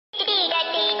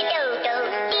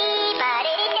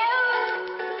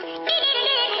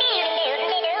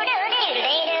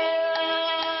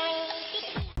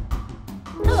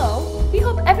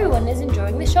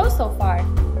the show so far.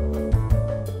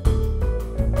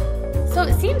 So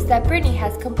it seems that Brittany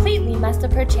has completely messed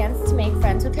up her chance to make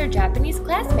friends with her Japanese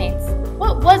classmates.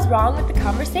 What was wrong with the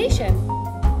conversation?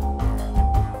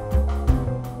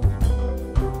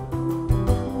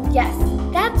 Yes,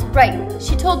 that's right.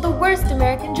 She told the worst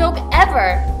American joke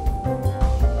ever.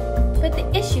 But the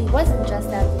issue wasn't just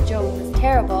that the joke was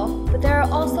terrible, but there are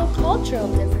also cultural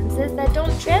differences that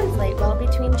don't translate well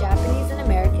between Japanese and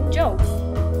American jokes.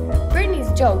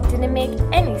 Brittany's joke didn't make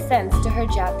any sense to her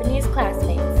Japanese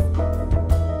classmates.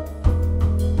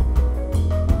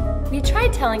 We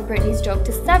tried telling Brittany's joke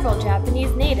to several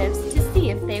Japanese natives to see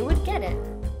if they would get it.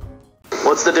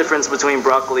 What's the difference between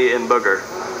broccoli and booger?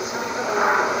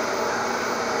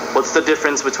 What's the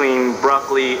difference between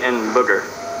broccoli and booger?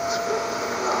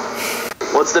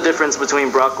 What's the difference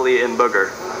between broccoli and booger?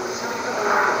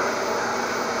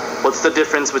 What's the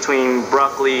difference between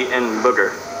broccoli and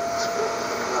booger?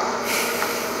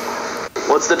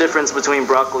 What's the difference between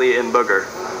broccoli and booger?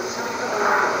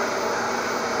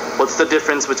 What's the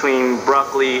difference between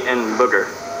broccoli and booger?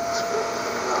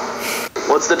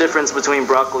 What's the difference between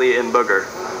broccoli and booger?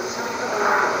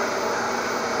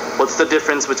 What's the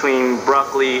difference between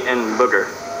broccoli and booger?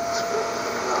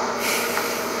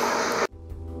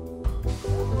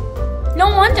 No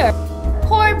wonder!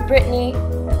 Poor Brittany!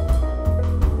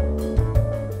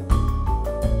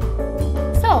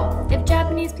 So, if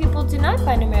Japanese people do not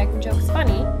find American jokes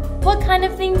funny, what kind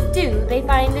of things do they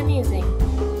find amusing?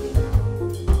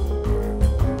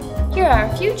 Here are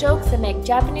a few jokes that make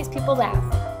Japanese people laugh.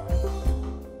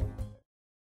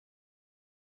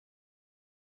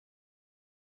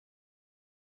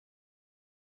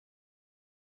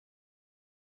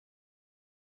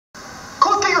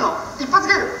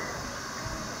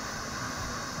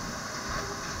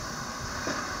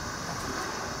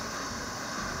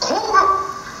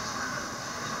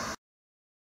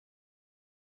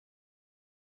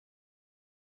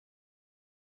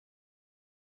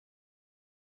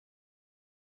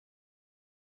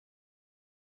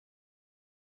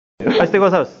 Hashtag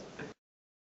Gonzalez.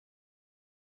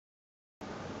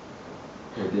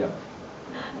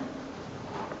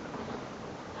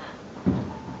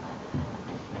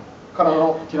から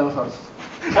のティラノサウルス。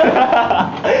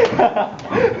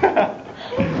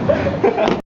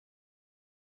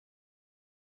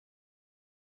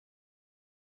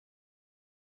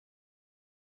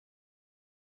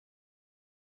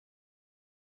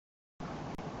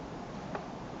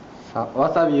さあ、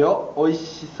わさびを美味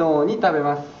しそうに食べ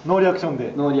ます。ノーリアクション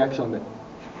で。ノーリアクションで。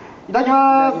いただき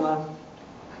ます。いただきます。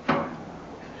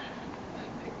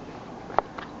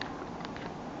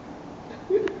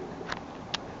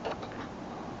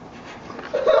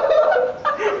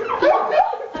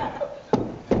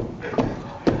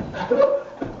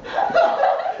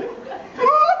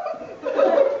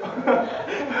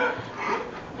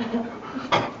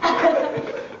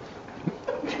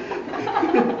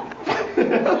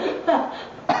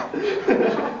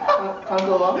感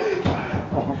動は？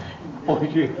おい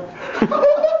しい。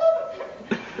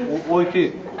おいし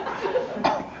い。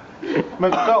め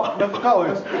っちゃおい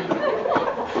しい。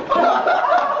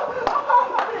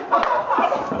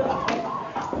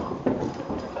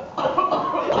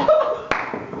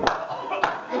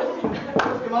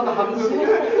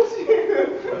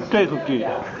ケーキ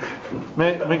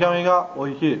めちゃめちゃお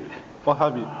いしい。わさ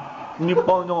び。日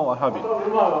本のわさび。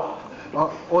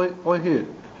おいしい。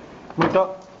めっちゃ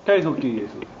大好きで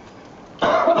す。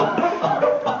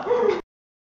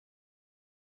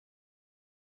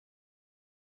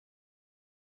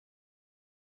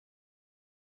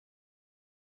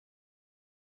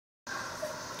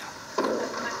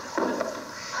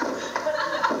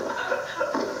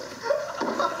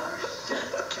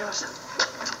切れました。ちょ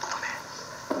っとね。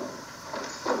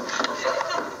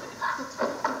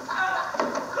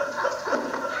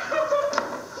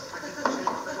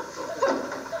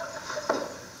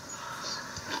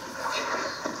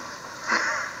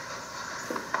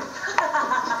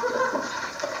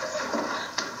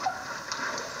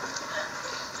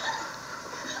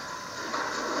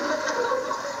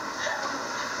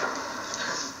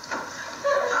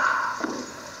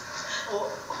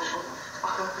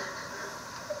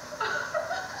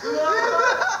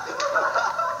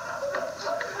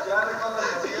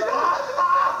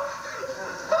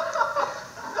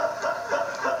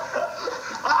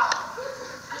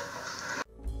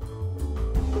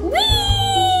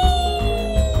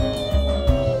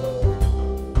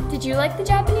Did you like the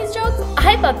Japanese jokes?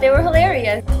 I thought they were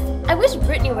hilarious. I wish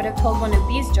Brittany would have told one of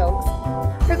these jokes.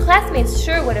 Her classmates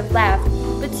sure would have laughed,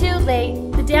 but too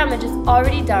late, the damage is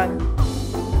already done.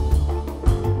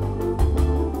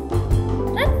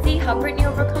 Let's see how how Brittany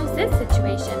overcomes this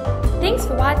situation. Thanks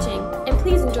for watching, and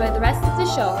please enjoy the rest of the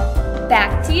show.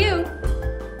 Back to you!